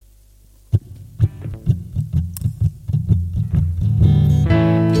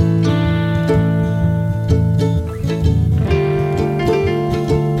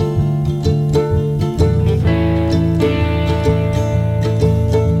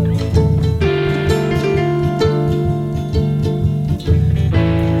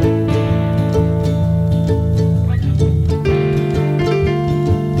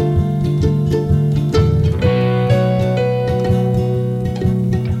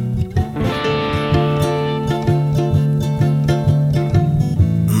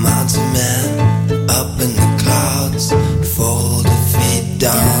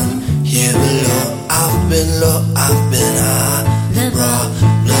I've been high. The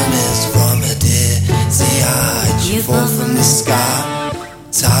problem is from a dizzy height. You fall from the sky.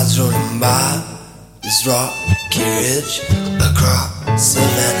 Tides rolling by this rocky ridge across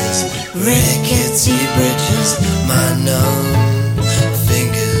savannahs, rickety bridges. My numb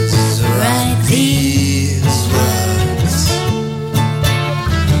fingers write these words.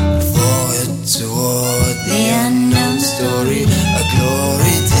 Forward toward the unknown story, a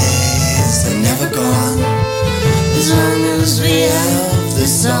glory days are never gone. As long as we have the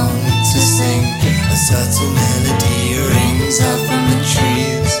song to sing, a subtle melody rings out from the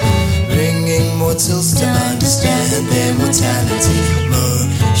trees, ringing mortals to understand their mortality.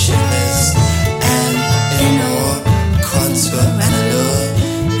 Motionless and in awe, contour and allure,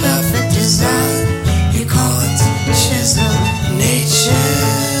 perfect design. You can't chisel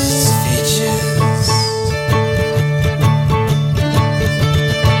nature's features.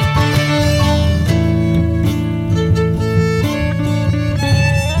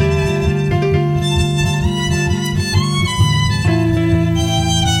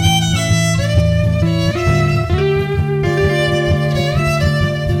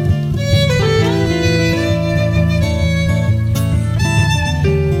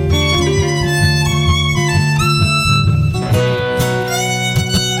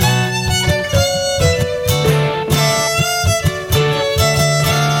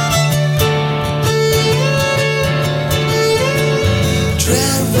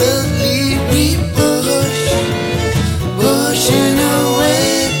 Drearily we push, pushing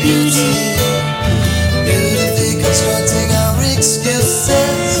away beauty, beautifully constructing our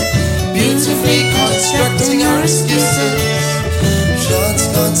excuses, beautifully constructing our excuses.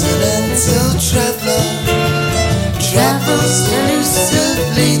 Transcontinental traveler travels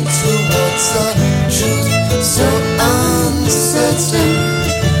elusively towards the truth so uncertain.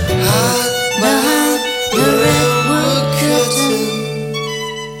 Hide behind the Redwood Curtain.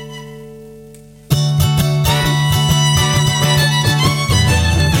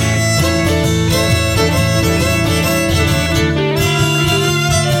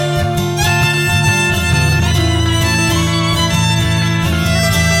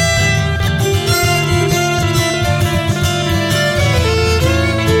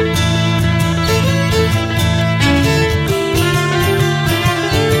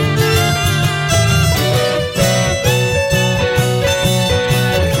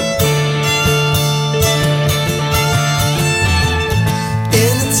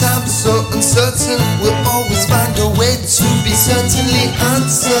 So uncertain, we'll always find a way to be certainly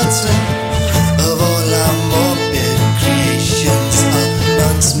uncertain.